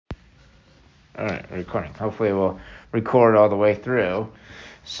All right, recording. Hopefully we'll record all the way through.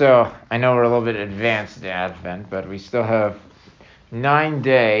 So I know we're a little bit advanced in Advent, but we still have 9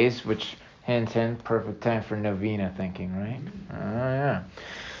 days, which hint, perfect time for novena thinking, right? Oh, yeah.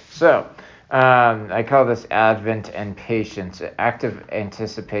 So I call this Advent and patience, active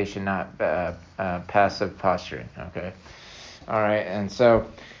anticipation, not passive posturing, okay? All right, and so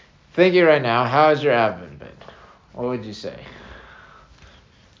thinking right now, how has your Advent been? What would you say?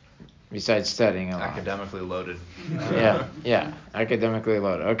 Besides studying a lot. Academically loaded. Yeah, academically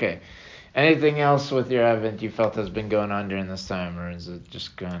loaded. Okay. Anything else with your Advent you felt has been going on during this time, or is it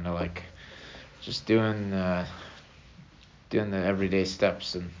just kind of like just doing the everyday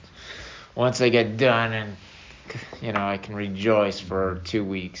steps, and once they get done, and I can rejoice for 2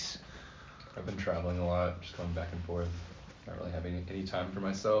 weeks. I've been traveling a lot, just going back and forth. Not really having any time for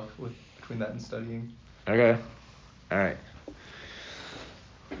myself between that and studying. Okay. All right.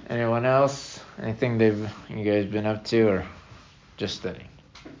 Anyone else? Anything you guys been up to, or just studying?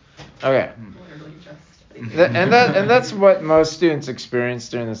 Okay. Literally just studying. And that's what most students experience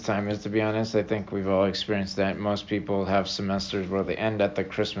during this time, is, to be honest. I think we've all experienced that. Most people have semesters where they end at the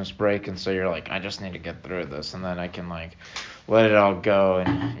Christmas break, and so you're like, I just need to get through this, and then I can let it all go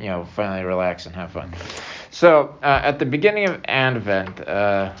and finally relax and have fun. So at the beginning of Advent,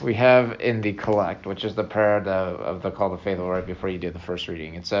 we have in the collect, which is the prayer of the Call to Faithful right before you do the first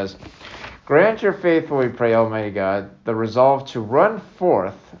reading. It says, "Grant your faithful, we pray, Almighty God, the resolve to run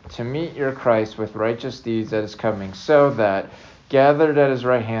forth to meet your Christ with righteous deeds that is coming, so that, gathered at his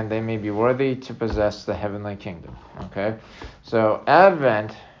right hand, they may be worthy to possess the heavenly kingdom." Okay? So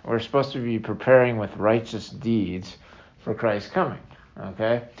Advent, we're supposed to be preparing with righteous deeds for Christ's coming.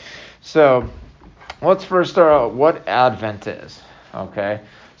 Okay? So let's first start out what Advent is. Okay?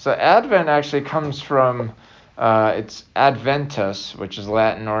 So Advent actually comes from it's Adventus, which is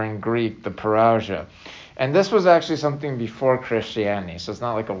Latin, or in Greek, the parousia. And this was actually something before Christianity, so it's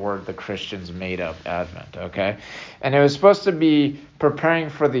not like a word the Christians made up, Advent, okay? And it was supposed to be preparing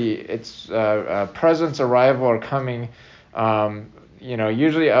for its presence, arrival, or coming,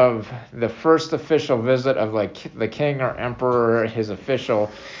 usually of the first official visit of the king or emperor, his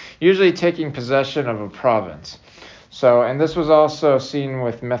official, usually taking possession of a province. So, and this was also seen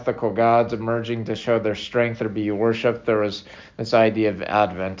with mythical gods emerging to show their strength or be worshipped. There was this idea of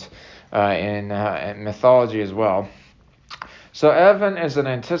Advent in mythology as well. So Advent is an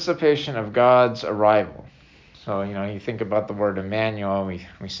anticipation of God's arrival. So, you think about the word Emmanuel.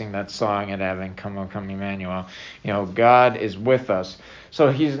 We sing that song at Advent, "Come, O come, Emmanuel." God is with us. So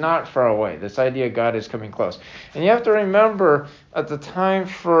he's not far away. This idea of God is coming close. And you have to remember, at the time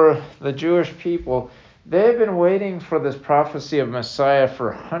for the Jewish people, they've been waiting for this prophecy of Messiah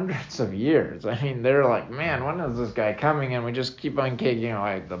for hundreds of years. I mean, they're like, man, when is this guy coming? And we just keep on kicking,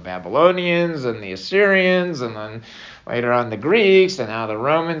 like the Babylonians and the Assyrians, and then later on the Greeks, and now the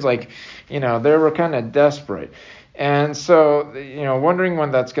Romans. They were kind of desperate. And so, wondering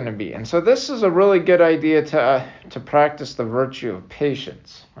when that's going to be. And so this is a really good idea to practice the virtue of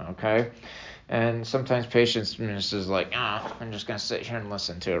patience, okay? And sometimes patience is like, I'm just going to sit here and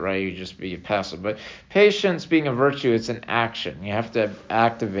listen to it, right? You just be passive. But patience being a virtue, it's an action. You have to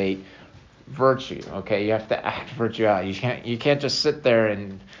activate virtue, okay? You have to act virtue out. You can't just sit there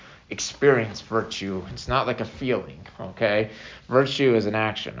and experience virtue. It's not like a feeling, okay? Virtue is an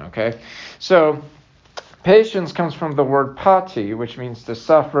action, okay? So patience comes from the word pati, which means to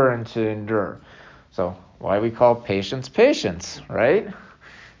suffer and to endure. So why we call patience, right?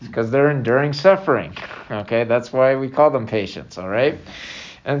 Because they're enduring suffering. Okay, that's why we call them patients, all right?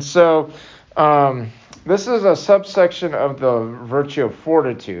 And so this is a subsection of the virtue of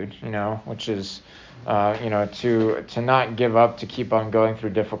fortitude, which is, to not give up, to keep on going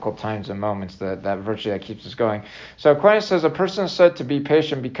through difficult times and moments, that virtue that keeps us going. So Aquinas says, a person is said to be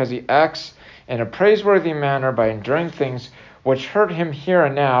patient because he acts in a praiseworthy manner by enduring things which hurt him here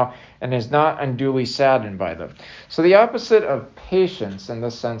and now, and is not unduly saddened by them. So the opposite of patience in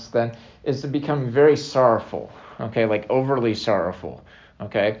this sense then is to become very sorrowful, okay, like overly sorrowful,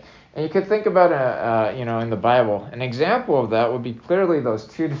 okay? And you could think about, in the Bible, an example of that would be clearly those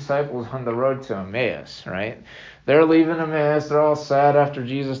 2 disciples on the road to Emmaus, right? They're leaving Emmaus. They're all sad after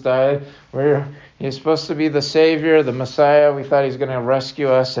Jesus died. He's supposed to be the Savior, the Messiah. We thought he's going to rescue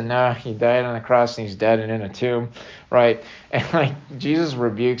us, and now he died on the cross, and he's dead and in a tomb, right? And Jesus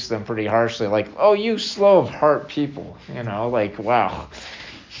rebukes them pretty harshly, oh, you slow of heart people, wow.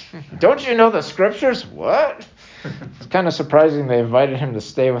 Don't you know the scriptures? What? It's kind of surprising they invited him to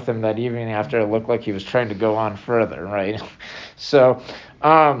stay with them that evening after it looked like he was trying to go on further, right? So,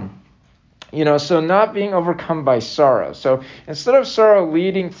 So not being overcome by sorrow. So instead of sorrow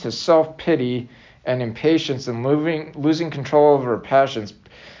leading to self-pity and impatience and losing control over passions,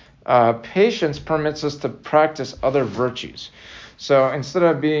 patience permits us to practice other virtues. So instead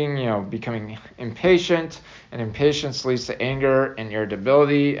of becoming impatient, and impatience leads to anger and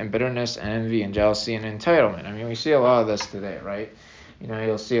irritability and bitterness and envy and jealousy and entitlement. I mean, we see a lot of this today, right?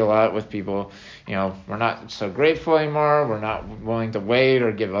 You'll see a lot with people, we're not so grateful anymore. We're not willing to wait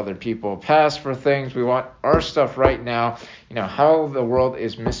or give other people a pass for things. We want our stuff right now. How the world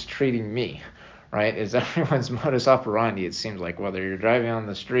is mistreating me, right, is everyone's modus operandi, it seems like, whether you're driving on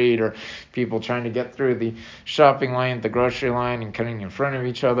the street or people trying to get through the shopping line, the grocery line, and cutting in front of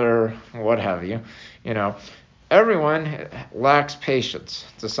each other, what have you. Everyone lacks patience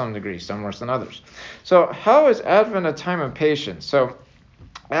to some degree, some worse than others. So how is Advent a time of patience? So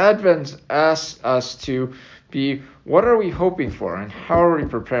Advent asks us to be, what are we hoping for and how are we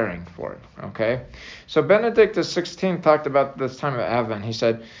preparing for it? Okay. So Benedict XVI talked about this time of Advent. He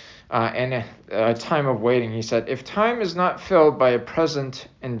said, in a time of waiting, he said, if time is not filled by a present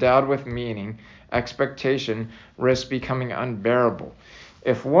endowed with meaning, expectation risks becoming unbearable.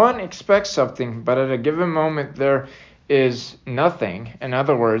 If one expects something, but at a given moment there is nothing, in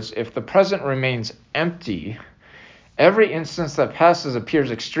other words, if the present remains empty, every instance that passes appears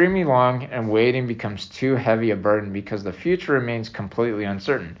extremely long, and waiting becomes too heavy a burden because the future remains completely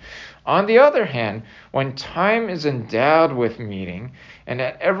uncertain. On the other hand, when time is endowed with meaning, and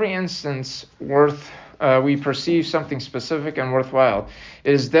at every instance we perceive something specific and worthwhile,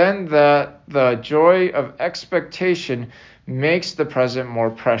 it is then that the joy of expectation makes the present more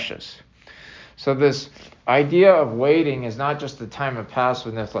precious. So this idea of waiting is not just the time of past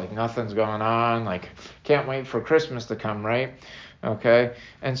when there's like nothing's going on, like can't wait for Christmas to come, right? Okay,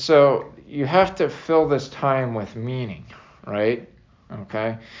 and so you have to fill this time with meaning, right?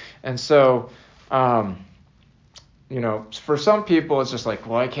 Okay, and so for some people it's just like,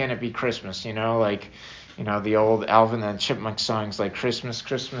 why can't it be Christmas? The old Alvin and Chipmunk songs like Christmas,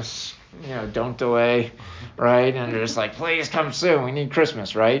 Christmas, don't delay, right? And they're just like, please come soon, we need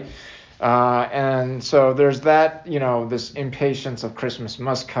Christmas, right? And so there's that, this impatience of Christmas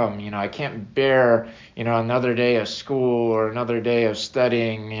must come. I can't bear, another day of school or another day of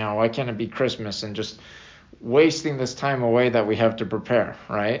studying. Why can't it be Christmas? And just wasting this time away that we have to prepare,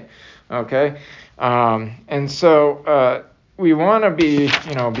 right? Okay. And so we want to be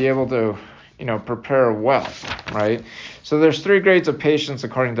able to, prepare well, right? So there's 3 grades of patience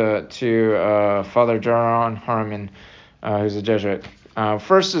according to Father John Harmon, who's a Jesuit.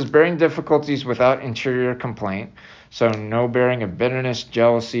 First is bearing difficulties without interior complaint, so no bearing of bitterness,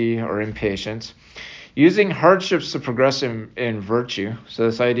 jealousy, or impatience. Using hardships to progress in virtue, so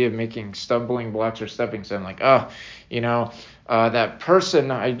this idea of making stumbling blocks or stepping stone, like, that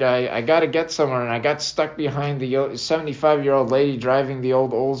person, I got to get somewhere, and I got stuck behind the 75-year-old lady driving the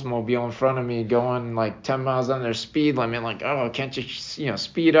old Oldsmobile in front of me going like 10 miles on their speed limit, like, oh, can't you,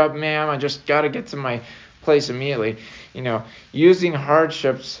 speed up, ma'am? I just got to get to my place immediately. Using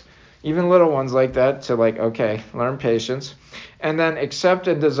hardships, even little ones like that, to learn patience, and then accept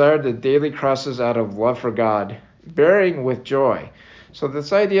and desire the daily crosses out of love for God, bearing with joy. So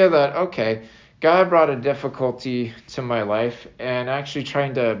this idea that, okay, God brought a difficulty to my life, and actually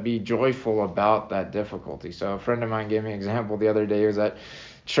trying to be joyful about that difficulty. So a friend of mine gave me an example the other day. He was at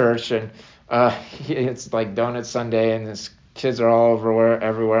church, and it's like Donut Sunday, and his kids are all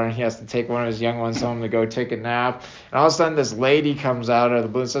everywhere, and he has to take one of his young ones home to go take a nap. And all of a sudden, this lady comes out of the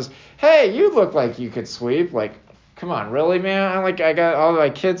blue and says, "Hey, you look like you could sleep." Like, come on, really, man? I got all my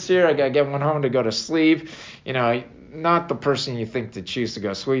kids here. I got to get one home to go to sleep. Not the person you think to choose to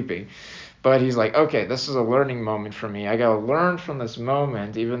go sleeping. But he's like, okay, this is a learning moment for me. I got to learn from this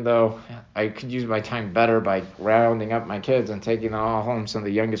moment, even though I could use my time better by rounding up my kids and taking them all home so the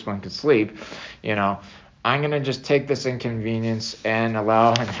youngest one could sleep. I'm going to just take this inconvenience and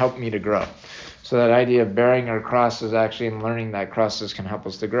allow and help me to grow. So that idea of bearing our crosses, actually, and learning that crosses can help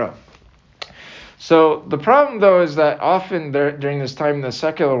us to grow. So the problem, though, is that often during this time in the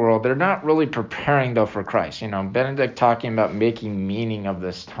secular world, they're not really preparing, though, for Christ. Benedict talking about making meaning of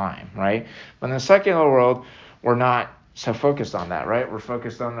this time, right? But in the secular world, we're not so focused on that, right? We're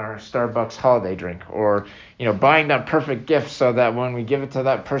focused on our Starbucks holiday drink, or, buying that perfect gift so that when we give it to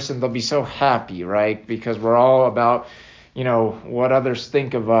that person, they'll be so happy, right? Because we're all about, what others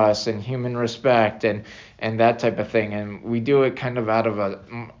think of us and human respect and that type of thing. And we do it kind of out of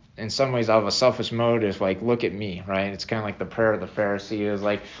in some ways out of a selfish motive, like, look at me, right? It's kind of like the prayer of the Pharisee is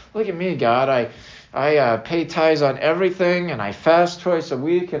like, look at me, God, I pay tithes on everything, and I fast twice a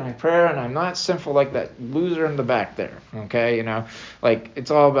week, and I pray, and I'm not sinful like that loser in the back there, okay? Like,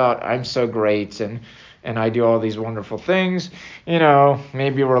 it's all about I'm so great, and I do all these wonderful things.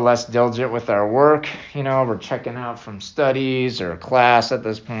 Maybe we're less diligent with our work. We're checking out from studies or class at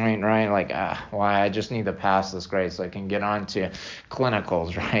this point, right? Like, I just need to pass this grade so I can get on to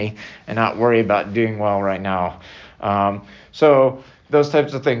clinicals, right? And not worry about doing well right now. So those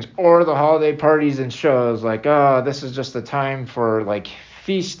types of things. Or the holiday parties and shows, like, this is just the time for, like,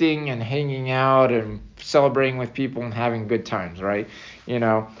 feasting and hanging out and celebrating with people and having good times, right?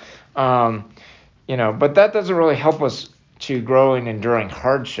 But that doesn't really help us to grow in enduring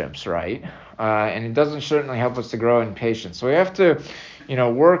hardships, right? And it doesn't certainly help us to grow in patience. So we have to,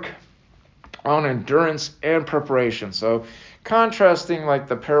 work on endurance and preparation. So contrasting like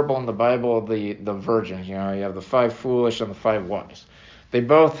the parable in the Bible of the virgins, you have the 5 foolish and the 5 wise. They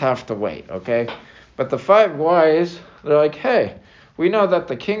both have to wait, okay? But the 5 wise, they're like, hey, we know that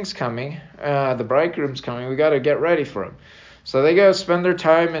the king's coming, the bridegroom's coming, we got to get ready for him. So they go spend their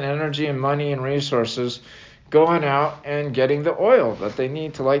time and energy and money and resources going out and getting the oil that they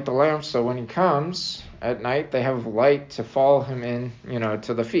need to light the lamp, so when he comes at night, they have light to follow him in,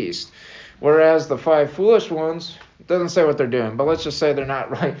 to the feast. Whereas the 5 foolish ones, it doesn't say what they're doing, but let's just say they're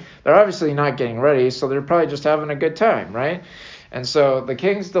not right. They're obviously not getting ready, so they're probably just having a good time, right? And so the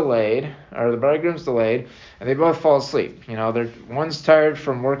king's delayed, or the bridegroom's delayed, and they both fall asleep. One's tired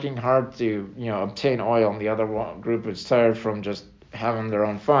from working hard to, obtain oil, and the other group is tired from just having their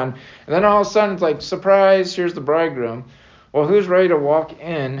own fun. And then all of a sudden, it's like, surprise, here's the bridegroom. Well, who's ready to walk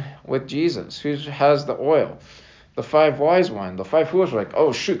in with Jesus? Who has the oil? The 5 wise ones. The 5 foolish are like,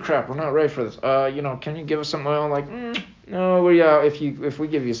 oh, shoot, crap, we're not ready for this. Can you give us some oil? Like, no, if we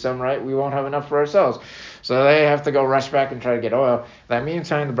give you some, right, we won't have enough for ourselves. So they have to go rush back and try to get oil. That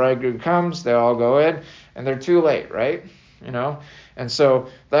meantime, the bridegroom comes, they all go in, and they're too late, right? And so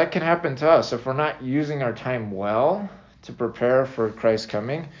that can happen to us. If we're not using our time well to prepare for Christ's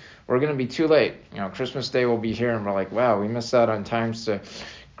coming, we're going to be too late. Christmas Day will be here, and we're like, wow, we missed out on times to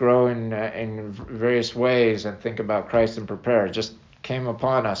grow in various ways and think about Christ and prepare. It just came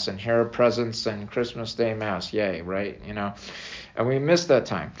upon us, and here are presents and Christmas Day Mass, yay, right? And we missed that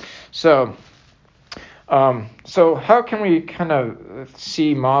time. So how can we kind of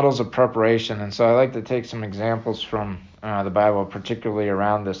see models of preparation? And so I like to take some examples from the Bible, particularly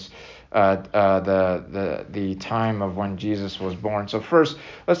around this, the time of when Jesus was born. So first,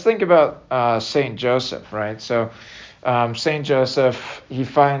 let's think about Saint Joseph, right? So Saint Joseph, he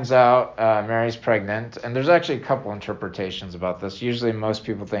finds out Mary's pregnant, and there's actually a couple interpretations about this. Usually most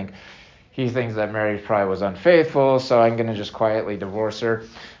people think he thinks that Mary probably was unfaithful, so I'm going to just quietly divorce her.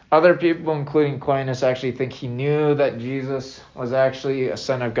 Other people, including Aquinas, actually think he knew that Jesus was actually a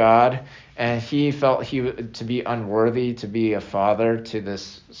son of God, and he felt to be unworthy to be a father to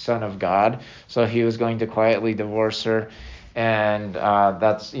this son of God, so he was going to quietly divorce her. And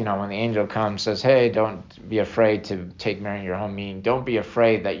that's, when the angel comes, says, hey, don't be afraid to take Mary in your home, meaning don't be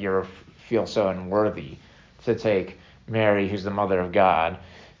afraid that you feel so unworthy to take Mary, who's the mother of God,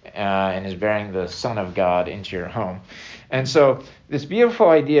 and is bearing the Son of God, into your home. And so this beautiful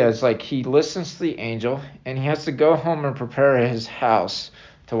idea is like he listens to the angel, and he has to go home and prepare his house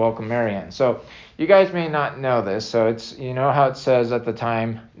to welcome Mary in. So you guys may not know this. So it's, how it says at the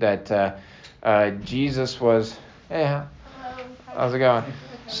time that Jesus was, hey, how's it going?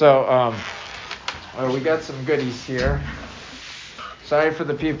 So we got some goodies here. Sorry for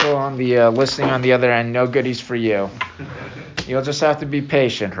the people on the listening on the other end. No goodies for you. You'll just have to be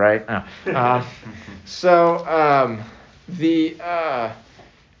patient, right?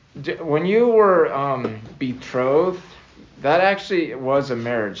 When you were betrothed, that actually was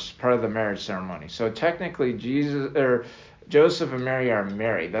part of the marriage ceremony. So technically, Joseph and Mary are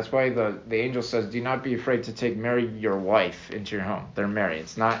married. That's why the angel says, do not be afraid to take Mary, your wife, into your home. They're married.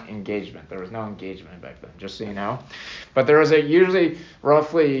 It's not engagement. There was no engagement back then, just so you know. But there was usually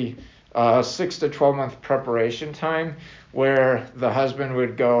roughly 6 to 12 month preparation time where the husband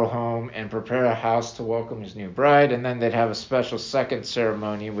would go home and prepare a house to welcome his new bride, and then they'd have a special second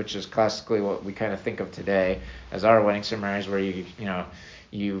ceremony, which is classically what we kind of think of today as our wedding ceremonies, where you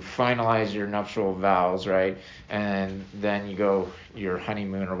finalize your nuptial vows, right? And then you go your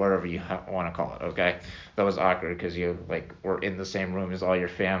honeymoon or whatever you want to call it, okay? That was awkward because you were in the same room as all your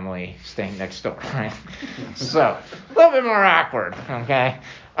family staying next door, right? So a little bit more awkward, okay?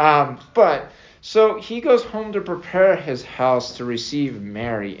 So he goes home to prepare his house to receive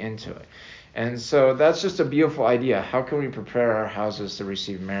Mary into it. And so that's just a beautiful idea. How can we prepare our houses to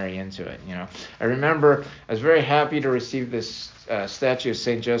receive Mary into it? I remember I was very happy to receive this statue of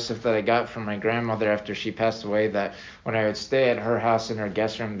St. Joseph that I got from my grandmother after she passed away, that when I would stay at her house in her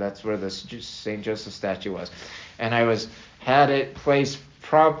guest room, that's where the St. Joseph statue was. And I had it placed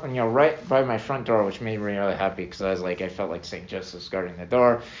right by my front door, which made me really happy because I felt like St. Joseph's guarding the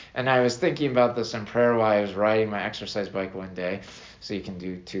door. And I was thinking about this in prayer while I was riding my exercise bike one day. So you can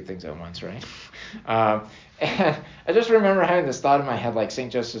do two things at once, right? And I just remember having this thought in my head, like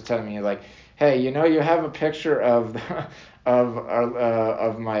St. Joseph telling me, like, hey, you have a picture of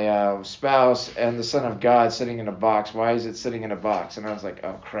my spouse and the Son of God sitting in a box. Why is it sitting in a box? And I was like,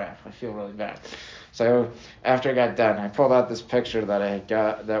 oh crap, I feel really bad. So after I got done, I pulled out this picture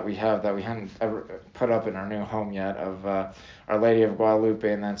that we hadn't ever put up in our new home yet, of Our Lady of Guadalupe,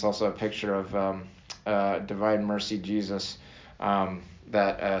 and that's also a picture of Divine Mercy Jesus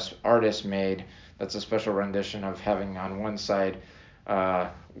that an artist made. That's a special rendition of having on one side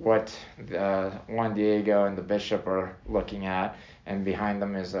what Juan Diego and the bishop are looking at, and behind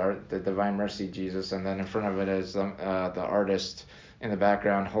them is the Divine Mercy Jesus, and then in front of it is the artist in the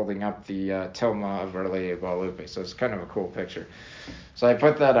background holding up the tilma of Our Lady of Guadalupe. So it's kind of a cool picture. So I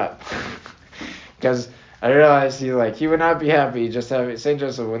put that up because I realized he would not be happy St.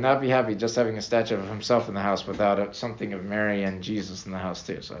 Joseph would not be happy just having a statue of himself in the house without something of Mary and Jesus in the house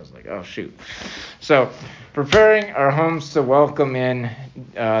too. So I was like, oh shoot. So preparing our homes to welcome in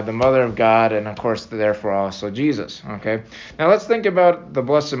the Mother of God, and of course therefore also Jesus. Okay. Now let's think about the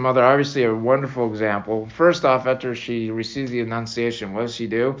Blessed Mother. Obviously a wonderful example. First off, after she receives the Annunciation, what does she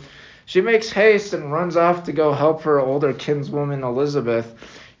do? She makes haste and runs off to go help her older kinswoman Elizabeth,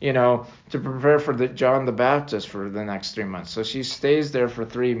 to prepare for John the Baptist for the next 3 months. So she stays there for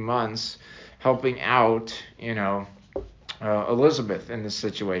 3 months helping out, Elizabeth in this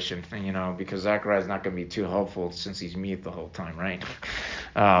situation, because Zachariah is not going to be too helpful since he's mute the whole time, right?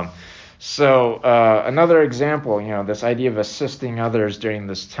 So another example, this idea of assisting others during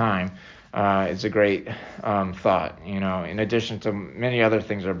this time is a great thought, in addition to many other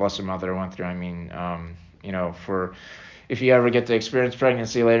things our Blessed Mother went through. If you ever get to experience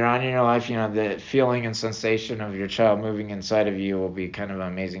pregnancy later on in your life, the feeling and sensation of your child moving inside of you will be kind of an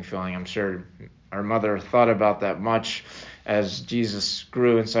amazing feeling. I'm sure our mother thought about that much as Jesus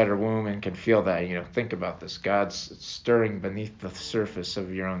grew inside her womb and could feel that. Think about this. God's stirring beneath the surface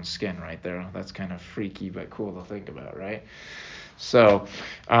of your own skin right there. That's kind of freaky but cool to think about, right? So,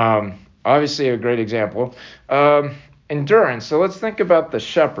 obviously a great example. Endurance. So let's think about the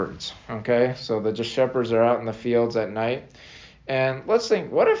shepherds, okay? So the shepherds are out in the fields at night. And let's think,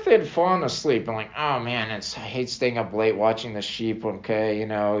 what if they'd fallen asleep and oh man, I hate staying up late watching the sheep, okay?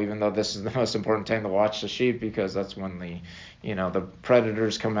 Even though this is the most important time to watch the sheep because that's when the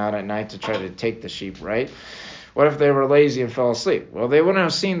predators come out at night to try to take the sheep, right? What if they were lazy and fell asleep? Well, they wouldn't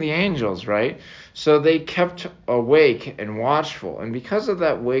have seen the angels, right? So they kept awake and watchful. And because of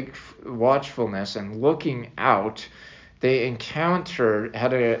that watchfulness and looking out, they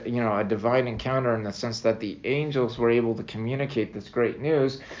had a divine encounter in the sense that the angels were able to communicate this great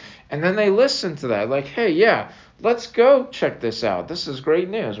news. And then they listened to that, like, hey, yeah, let's go check this out. This is great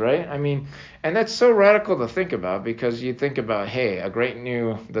news, right? And that's so radical to think about, because you think about, hey,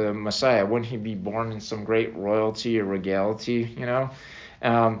 the Messiah, wouldn't he be born in some great royalty or regality,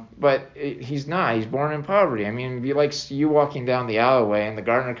 But he's not. He's born in poverty. It'd be like you walking down the alleyway and the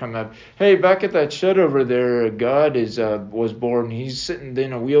gardener come up, hey, back at that shed over there, God was born. He's sitting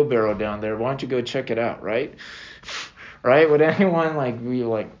in a wheelbarrow down there. Why don't you go check it out, right? Right? Would anyone be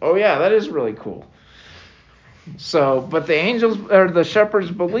like, oh yeah, that is really cool? So, but the shepherds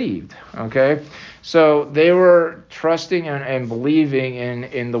believed, okay? So they were trusting and believing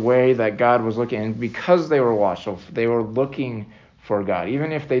in the way that God was looking, and because they were watchful, they were looking for God.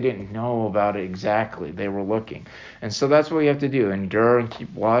 Even if they didn't know about it exactly, they were looking. And so that's what we have to do, endure and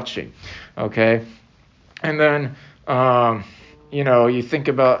keep watching, okay? And then, you think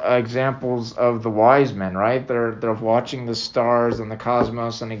about examples of the wise men, right? They're watching the stars and the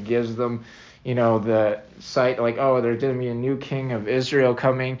cosmos, and it gives them, the sight, like, oh, there's going to be a new king of Israel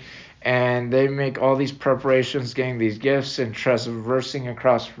coming, and they make all these preparations, getting these gifts and traversing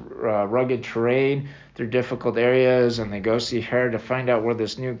across rugged terrain through difficult areas, and they go see Herod to find out where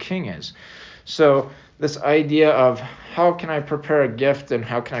this new king is. So this idea of how can I prepare a gift and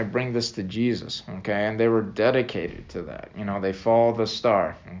how can I bring this to Jesus, okay? And they were dedicated to that. They follow the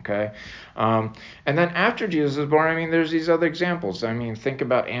star, okay? And then after Jesus was born, there's these other examples. Think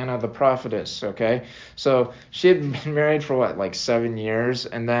about Anna the prophetess, okay? So she had been married for 7 years,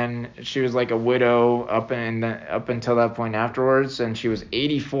 and then she was like a widow up until that point afterwards, and she was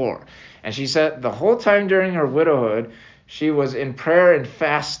 84. And she said the whole time during her widowhood, she was in prayer and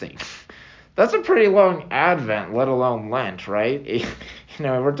fasting. That's a pretty long Advent, let alone Lent, right?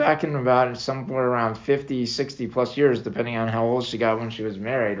 We're talking about somewhere around 50, 60 plus years, depending on how old she got when she was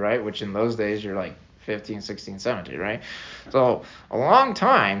married, right? Which in those days, you're like 15, 16, 17, right? So a long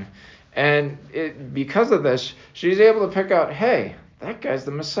time. And because of this, she's able to pick out, hey, that guy's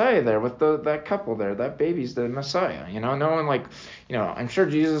the Messiah there with that couple there. That baby's the Messiah. No one I'm sure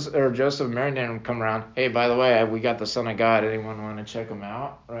Jesus or Joseph and Mary didn't come around, hey, by the way, we got the Son of God. Anyone want to check him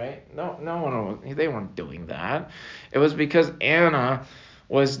out, right? No one, they weren't doing that. It was because Anna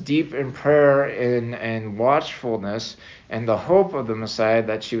was deep in prayer and watchfulness and the hope of the Messiah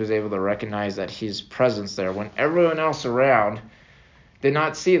that she was able to recognize that his presence there when everyone else around did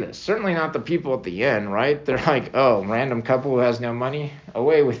not see this. Certainly not the people at the end, right? They're like, oh, random couple who has no money,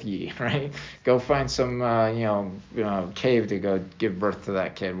 away with ye, right? Go find some, cave to go give birth to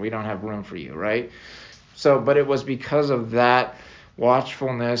that kid. We don't have room for you, right? So, but it was because of that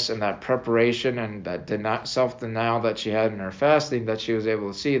watchfulness and that preparation and that self-denial that she had in her fasting that she was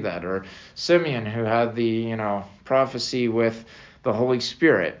able to see that. Or Simeon, who had the, prophecy with the Holy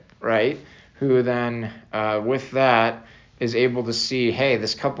Spirit, right? Who then, with that, is able to see, hey,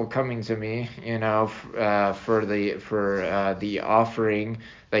 this couple coming to me, for the offering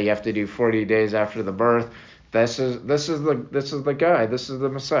that you have to do 40 days after the birth. This is the guy. This is the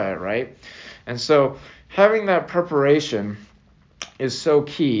Messiah, right? And so having that preparation is so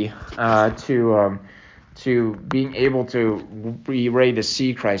key to being able to be ready to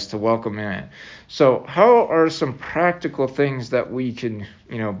see Christ, to welcome him in. So how are some practical things that we can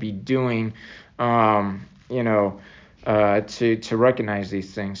be doing to recognize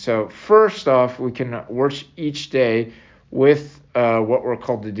these things? So first off, we can work each day with what we're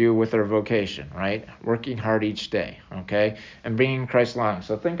called to do with our vocation, right? Working hard each day, okay? And bringing Christ along.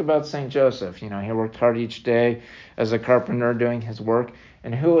 So think about St. Joseph. He worked hard each day as a carpenter doing his work.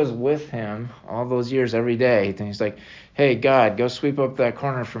 And who was with him all those years every day? And he's like, hey, God, go sweep up that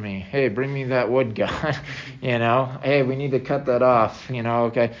corner for me. Hey, bring me that wood, God. Hey, we need to cut that off.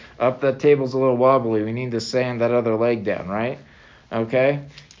 Okay, up that table's a little wobbly. We need to sand that other leg down, right? Okay?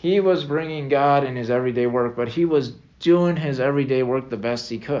 He was bringing God in his everyday work, but he was doing his everyday work the best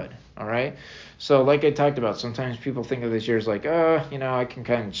he could, all right? So like I talked about, sometimes people think of this year as like, I can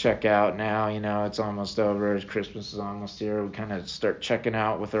kind of check out now, it's almost over, Christmas is almost here, we kind of start checking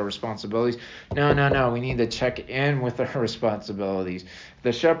out with our responsibilities. No, we need to check in with our responsibilities.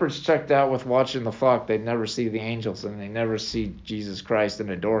 The shepherds checked out with watching the flock, they'd never see the angels, and they never see Jesus Christ and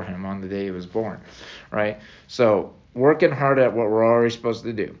adore him on the day he was born, right? So working hard at what we're already supposed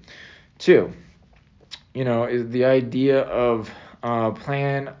to do. 2, is the idea of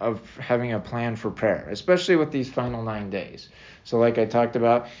having a plan for prayer, especially with these final 9 days. So like I talked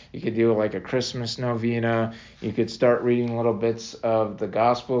about, you could do like a Christmas novena. You could start reading little bits of the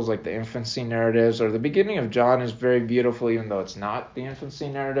Gospels, like the infancy narratives, or the beginning of John is very beautiful, even though it's not the infancy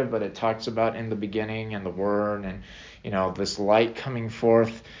narrative, but it talks about in the beginning and the Word and, this light coming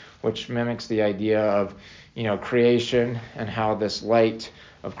forth, which mimics the idea of, creation and how this light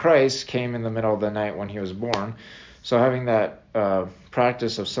of Christ came in the middle of the night when he was born. So having that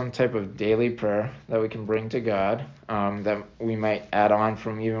practice of some type of daily prayer that we can bring to God, that we might add on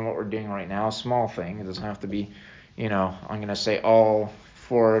from even what we're doing right now, a small thing. It doesn't have to be, I'm going to say all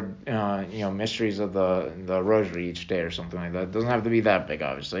 4, mysteries of the rosary each day or something like that. It doesn't have to be that big,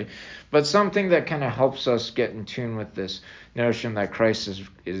 obviously, but something that kind of helps us get in tune with this notion that Christ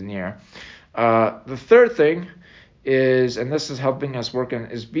is near. The third thing is, and this is helping us work on,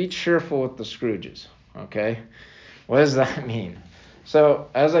 is be cheerful with the Scrooges, okay? What does that mean? So,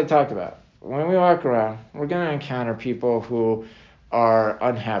 as I talked about, when we walk around, we're going to encounter people who are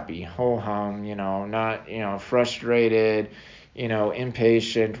unhappy, ho-hum, not, frustrated,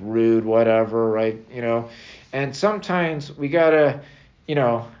 impatient, rude, whatever, right? And sometimes we got to,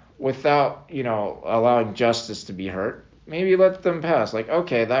 without, allowing justice to be hurt, maybe let them pass. Like,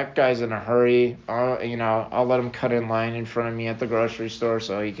 okay, that guy's in a hurry. I'll let him cut in line in front of me at the grocery store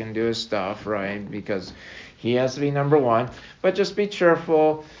so he can do his stuff, right? Because he has to be number one. But just be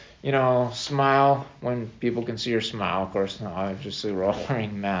cheerful, smile when people can see your smile. Of course, obviously we're all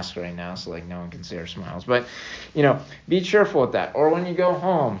wearing masks right now, so like no one can see our smiles. But, be cheerful with that. Or when you go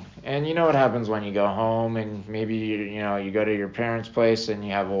home, and you know what happens when you go home, and maybe, you go to your parents' place and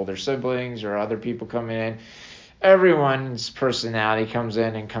you have older siblings or other people coming in. everyone's personality comes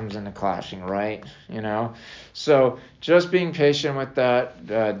into clashing, right? So just being patient with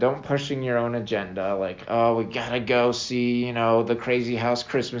that. Don't pushing your own agenda. Like, oh, we gotta go see, the crazy house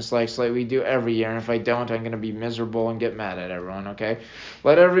Christmas lights like we do every year. And if I don't, I'm gonna be miserable and get mad at everyone. Okay,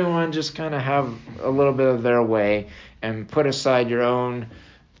 let everyone just kind of have a little bit of their way and put aside your own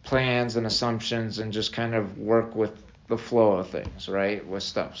plans and assumptions and just kind of work with the flow of things, right? With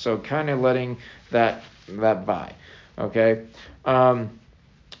stuff. So kind of letting that by. Okay.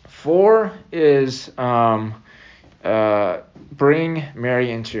 4 is bring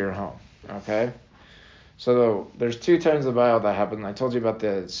Mary into your home. Okay. So there's 2 times in the Bible that happened. I told you about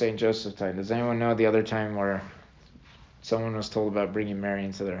the St. Joseph time. Does anyone know the other time where someone was told about bringing Mary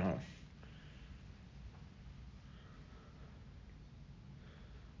into their home?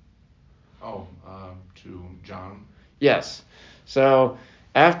 To John. Yes. So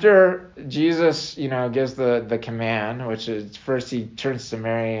after Jesus, gives the command, which is first he turns to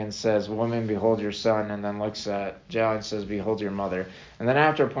Mary and says, "Woman, behold your son," and then looks at John and says, "Behold your mother." And then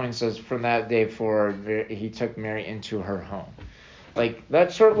after a point says, from that day forward, he took Mary into her home. Like,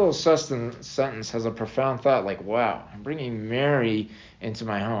 that short little sentence has a profound thought. Like, wow, I'm bringing Mary into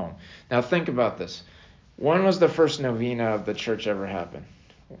my home. Now think about this. When was the first novena of the church ever happen?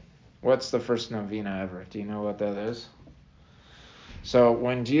 What's the first novena ever? Do you know what that is? So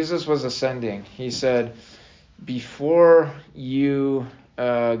when Jesus was ascending, he said, before you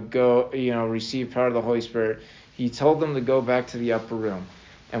go, receive power of the Holy Spirit, he told them to go back to the upper room.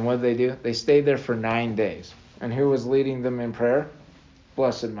 And what did they do? They stayed there for 9 days. And who was leading them in prayer?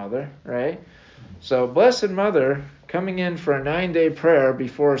 Blessed Mother, right? So Blessed Mother coming in for a 9-day prayer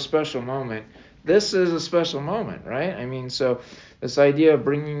before a special moment. This is a special moment, right? I mean, so this idea of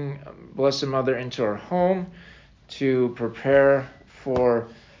bringing Blessed Mother into our home to prepare for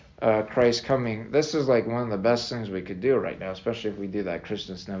Christ's coming, this is like one of the best things we could do right now, especially if we do that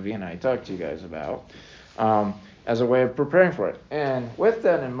Christmas novena I talked to you guys about, as a way of preparing for it. And with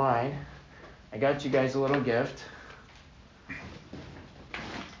that in mind, I got you guys a little gift.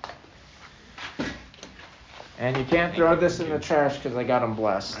 And you can't throw this in the trash because I got them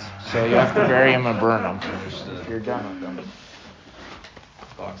blessed. So you have to bury them and burn them if you're done with them.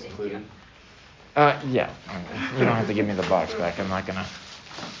 Box included? Yeah. You don't have to give me the box back. I'm not going to.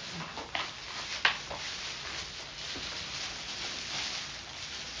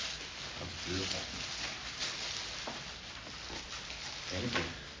 That's beautiful. Thank you.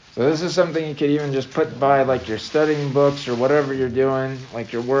 So this is something you could even just put by like your studying books or whatever you're doing,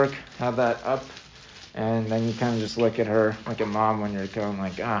 like your work, have that up. And then you kind of just look at her, like at mom when you're going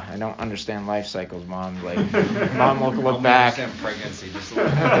like, I don't understand life cycles, mom. Like, mom will look back. I understand pregnancy. Just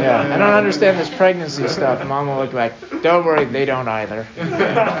Yeah, I don't understand this pregnancy stuff. Mom will look back. Don't worry, they don't either.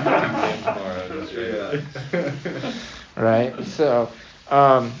 Right? So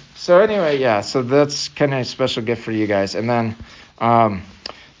anyway, yeah. So that's kind of a special gift for you guys. And then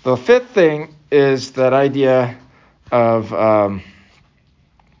the 5th thing is that idea of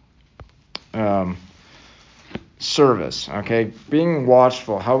service, okay? Being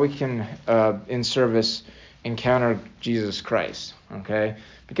watchful, how we can, in service, encounter Jesus Christ, okay?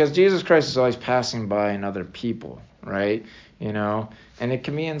 Because Jesus Christ is always passing by in other people, right? And it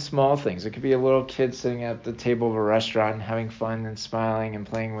can be in small things. It could be a little kid sitting at the table of a restaurant having fun and smiling and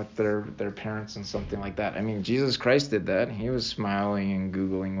playing with their parents and something like that. I mean, Jesus Christ did that. He was smiling and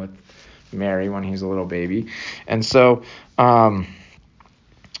Googling with Mary when he was a little baby. And so, let's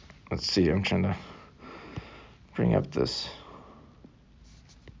see, I'm trying to bring up this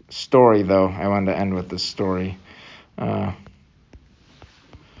story, though. I wanted to end with this story. This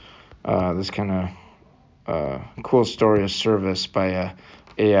kind of cool story of service by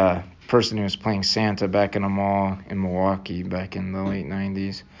a person who was playing Santa back in a mall in Milwaukee back in the late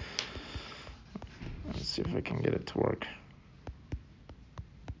 90s. Let's see if I can get it to work.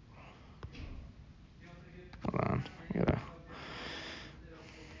 Hold on. I gotta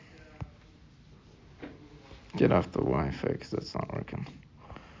get off the Wi-Fi because that's not working.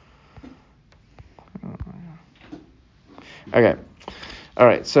 Okay. All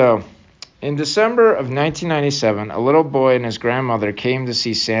right. So in December of 1997, a little boy and his grandmother came to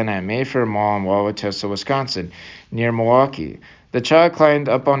see Santa at Mayfair Mall in Wauwatosa, Wisconsin, near Milwaukee. The child climbed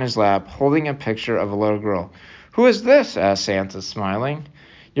up on his lap, holding a picture of a little girl. "Who is this?" asked Santa, smiling.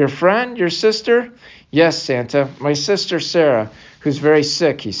 "Your friend? Your sister?" "Yes, Santa, my sister Sarah, who's very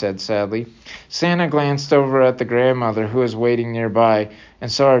sick," he said sadly. Santa glanced over at the grandmother, who was waiting nearby,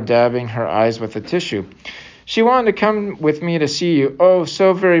 and saw her dabbing her eyes with a tissue. She wanted to come with me to see you. Oh,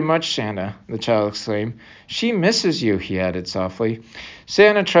 so very much, Santa, the child exclaimed. She misses you, he added softly.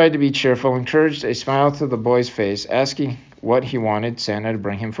 Santa tried to be cheerful, encouraged a smile to the boy's face, asking what he wanted Santa to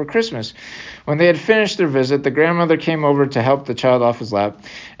bring him for Christmas. When they had finished their visit, the grandmother came over to help the child off his lap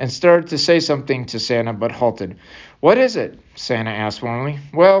and started to say something to Santa, but halted. What is it? Santa asked warmly.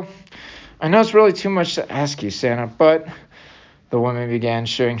 Well, I know it's really too much to ask you, Santa, but... The woman began,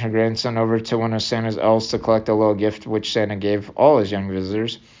 showing her grandson over to one of Santa's elves to collect a little gift which Santa gave all his young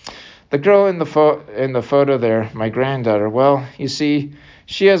visitors. The girl in the photo there, my granddaughter, well, you see,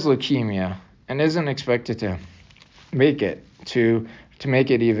 she has leukemia and isn't expected to make it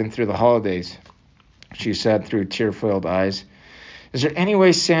even through the holidays, she said through tear-filled eyes. Is there any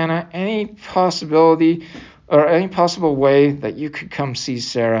way, Santa, any possible way that you could come see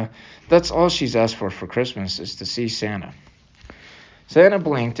Sarah? That's all she's asked for Christmas, is to see Santa. Santa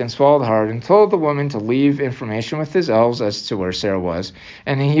blinked and swallowed hard and told the woman to leave information with his elves as to where Sarah was,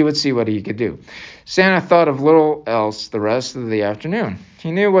 and he would see what he could do. Santa thought of little else the rest of the afternoon.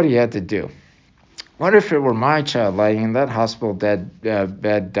 He knew what he had to do. What if it were my child lying in that hospital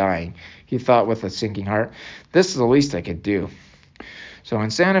bed dying? He thought with a sinking heart. This is the least I could do. So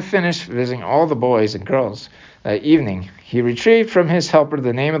when Santa finished visiting all the boys and girls that evening, he retrieved from his helper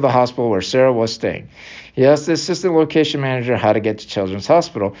the name of the hospital where Sarah was staying. He asked the assistant location manager how to get to Children's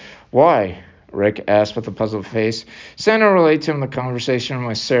Hospital. Why? Rick asked with a puzzled face. Santa relayed to him the conversation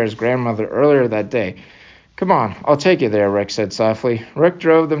with Sarah's grandmother earlier that day. Come on, I'll take you there, Rick said softly. Rick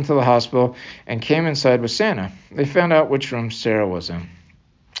drove them to the hospital and came inside with Santa. They found out which room Sarah was in.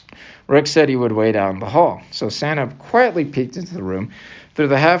 Rick said he would wait out in the hall, so Santa quietly peeked into the room through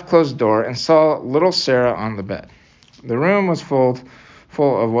the half-closed door and saw little Sarah on the bed. The room was full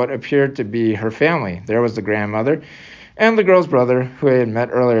of what appeared to be her family. There was the grandmother and the girl's brother, who he had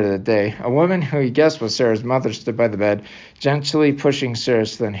met earlier that day. A woman who he guessed was Sarah's mother stood by the bed, gently pushing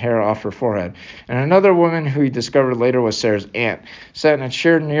Sarah's thin hair off her forehead. And another woman who he discovered later was Sarah's aunt, sat in a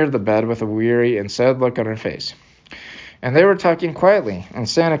chair near the bed with a weary and sad look on her face. And they were talking quietly, and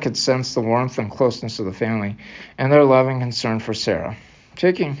Santa could sense the warmth and closeness of the family and their loving concern for Sarah.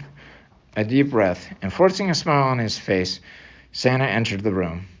 Taking a deep breath and forcing a smile on his face, Santa entered the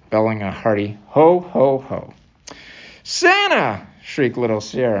room, bellowing a hearty ho, ho, ho. Santa! Shrieked little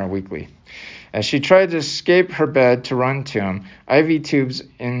Sarah weakly, as she tried to escape her bed to run to him, IV tubes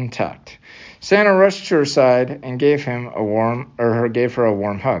intact. Santa rushed to her side and gave her a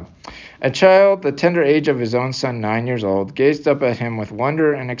warm hug. A child, the tender age of his own son, 9 years old, gazed up at him with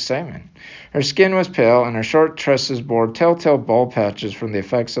wonder and excitement. Her skin was pale, and her short tresses bore telltale bald patches from the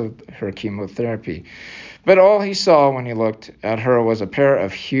effects of her chemotherapy. But all he saw when he looked at her was a pair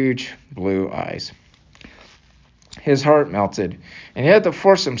of huge blue eyes. His heart melted, and he had to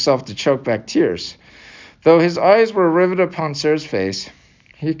force himself to choke back tears. Though his eyes were riveted upon Sarah's face,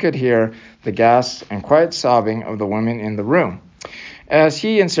 he could hear the gasps and quiet sobbing of the women in the room. As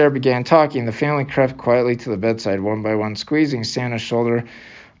he and Sarah began talking, the family crept quietly to the bedside, one by one, squeezing Santa's shoulder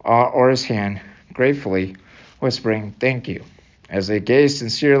or his hand, gratefully whispering, "Thank you," as they gazed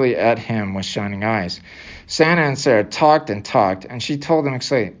sincerely at him with shining eyes. Santa and Sarah talked, and she told him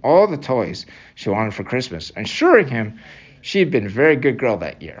excitingly all the toys she wanted for Christmas, assuring him she had been a very good girl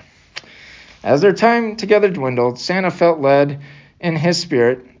that year. As their time together dwindled, Santa felt led in his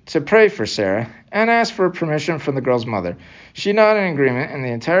spirit to pray for Sarah and asked for permission from the girl's mother. She nodded in agreement, and the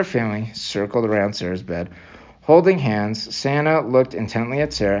entire family circled around Sarah's bed. Holding hands, Santa looked intently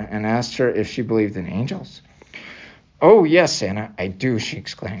at Sarah and asked her if she believed in angels. "Oh, yes, Santa, I do," she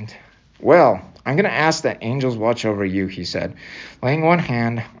exclaimed. "Well, I'm going to ask that angels watch over you," he said, laying one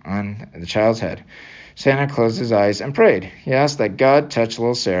hand on the child's head. Santa closed his eyes and prayed. He asked that God touch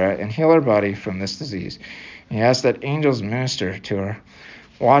little Sarah and heal her body from this disease. He asked that angels minister to her,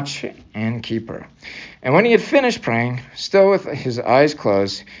 watch and keep her. And when he had finished praying, still with his eyes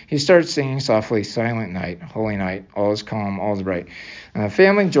closed, he started singing softly, "Silent night, holy night, all is calm, all is bright." And the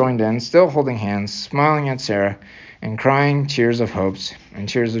family joined in, still holding hands, smiling at Sarah, and crying tears of hopes and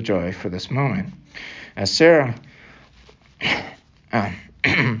tears of joy for this moment. As Sarah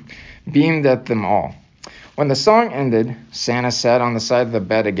beamed at them all. When the song ended, Santa sat on the side of the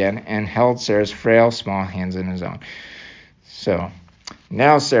bed again and held Sarah's frail, small hands in his own. "So,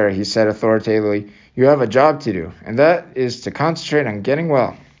 now, Sarah," he said authoritatively, "you have a job to do, and that is to concentrate on getting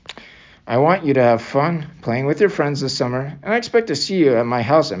well. I want you to have fun playing with your friends this summer, and I expect to see you at my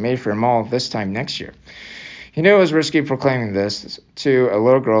house at Mayfair Mall this time next year." He knew it was risky proclaiming this to a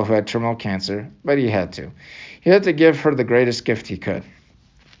little girl who had terminal cancer, but he had to. He had to give her the greatest gift he could.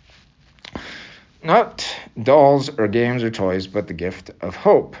 Not dolls or games or toys, but the gift of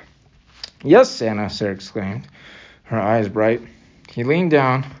hope. Yes, Santa, Sarah exclaimed, her eyes bright. He leaned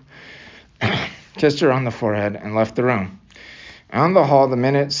down, kissed her on the forehead, and left the room. Out in the hall, the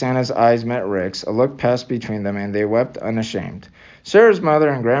minute Santa's eyes met Rick's, a look passed between them, and they wept unashamed. Sarah's mother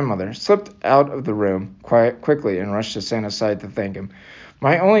and grandmother slipped out of the room quickly and rushed to Santa's side to thank him.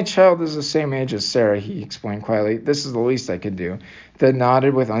 My only child is the same age as Sarah, he explained quietly. This is the least I could do. They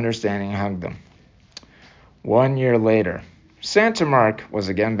nodded with understanding and hugged them. 1 year later, Santa Mark was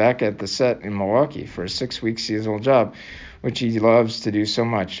again back at the set in Milwaukee for a 6-week seasonal job, which he loves to do so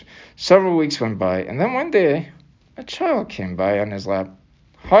much. Several weeks went by, and then one day, a child came by on his lap.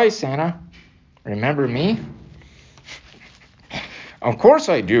 Hi, Santa. Remember me? Of course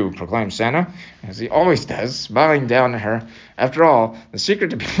I do, proclaimed Santa, as he always does, smiling down at her. After all, the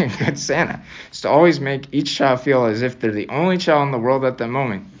secret to being a good Santa is to always make each child feel as if they're the only child in the world at that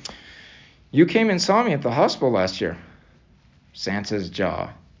moment. You came and saw me at the hospital last year. Santa's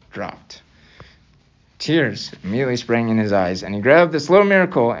jaw dropped. Tears immediately sprang in his eyes, and he grabbed this little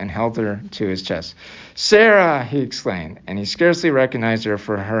miracle and held her to his chest. Sarah, he exclaimed, and he scarcely recognized her,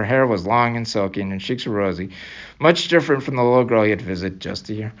 for her hair was long and silky and her cheeks were rosy, much different from the little girl he had visited just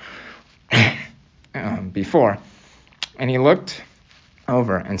a year before. And he looked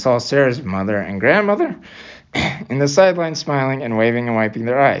over and saw Sarah's mother and grandmother in the sidelines, smiling and waving and wiping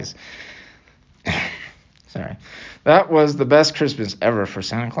their eyes. Sorry. That was the best Christmas ever for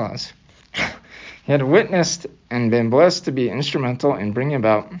Santa Claus. He had witnessed and been blessed to be instrumental in bringing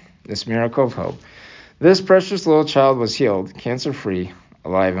about this miracle of hope. This precious little child was healed, cancer-free,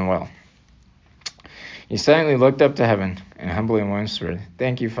 alive and well. He silently looked up to heaven and humbly whispered,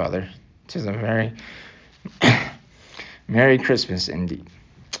 Thank you, Father. 'Tis a very Merry Christmas indeed.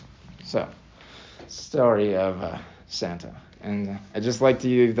 So, story of Santa. And I just like to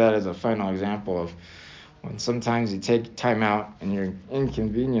use that as a final example of when sometimes you take time out and you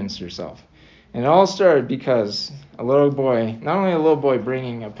inconvenience yourself. And it all started because a little boy, not only a little boy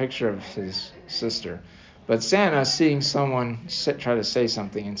bringing a picture of his sister, but Santa seeing someone try to say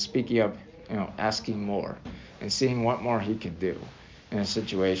something and speaking up, asking more and seeing what more he could do in a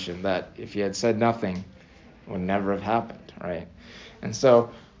situation that if he had said nothing would never have happened, right? And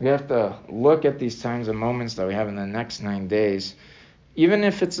so we have to look at these times and moments that we have in the next 9 days, even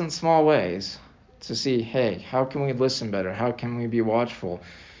if it's in small ways, to see, hey, how can we listen better? How can we be watchful?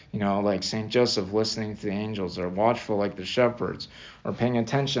 Like St. Joseph listening to the angels, or watchful like the shepherds, or paying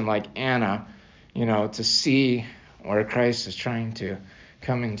attention like Anna, to see where Christ is trying to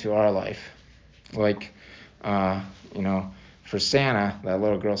come into our life. Like, for Santa, that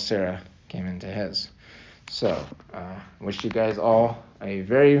little girl Sarah came into his. So, wish you guys all a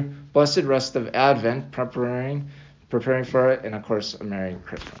very blessed rest of Advent, preparing for it, and of course, a Merry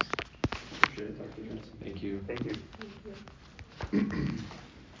Christmas. Appreciate it, Dr. Johnson. Thank you. Thank you.